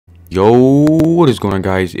Yo, what is going on,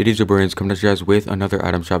 guys? It is your brains coming to you guys with another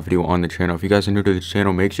item shop video on the channel. If you guys are new to the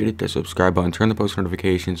channel, make sure to hit the subscribe button, turn the post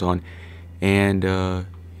notifications on, and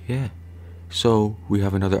yeah. So we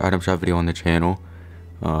have another item shop video on the channel.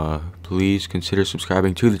 Please consider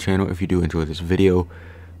subscribing to the channel if you do enjoy this video.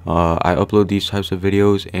 I upload these types of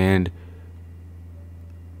videos, and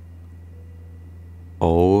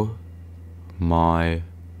oh my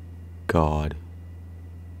god.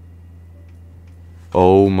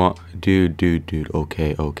 Oh my, dude,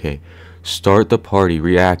 okay. Start the party,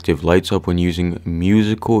 reactive, lights up when using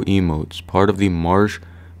musical emotes, part of the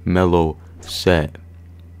marshmallow set.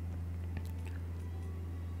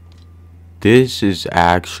 This is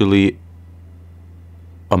actually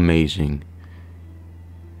amazing.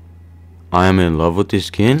 I am in love with this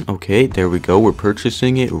skin. Okay, there we go. We're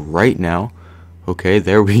purchasing it right now. Okay,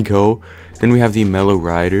 there we go. Then we have the Mellow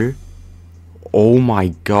Rider. Oh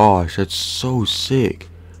my gosh, that's so sick.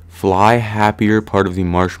 Fly Happier, part of the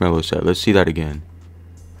marshmallow set. Let's see that again.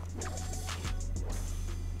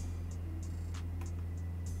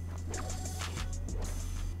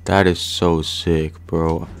 That is so sick,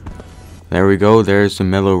 bro. There we go. There's the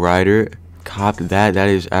Mellow Rider. Cop that. That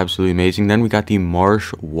is absolutely amazing. Then we got the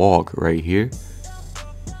Marsh Walk right here.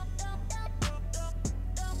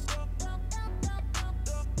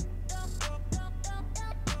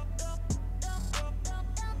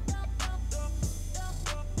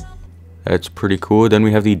 That's pretty cool. Then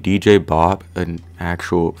we have the DJ Bop, an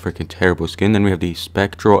actual freaking terrible skin. Then we have the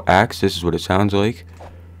Spectral Axe. This is what it sounds like.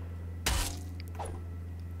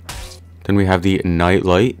 Then we have the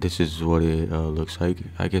Nightlight. This is what it looks like.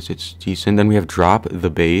 I guess it's decent. Then we have Drop the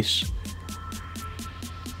Bass.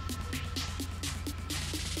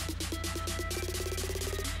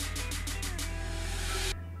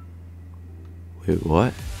 Wait,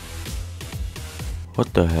 what?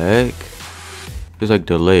 What the heck? It's like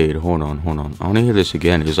delayed. Hold on. I want to hear this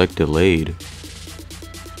again. It's like delayed.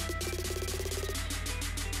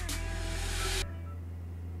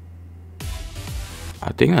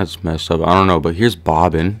 I think that's messed up. I don't know, but here's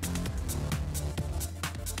Bobbin.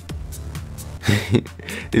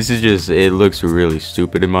 This is just, it looks really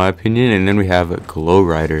stupid in my opinion. And then we have a Glow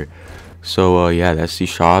Rider. So yeah, that's the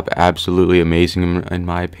shop. Absolutely amazing in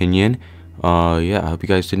my opinion. Yeah, I hope you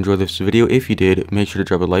guys did enjoy this video. If you did, make sure to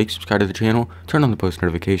drop a like, subscribe to the channel, turn on the post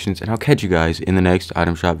notifications, and I'll catch you guys in the next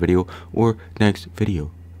item shop video or next video.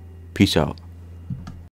 Peace out.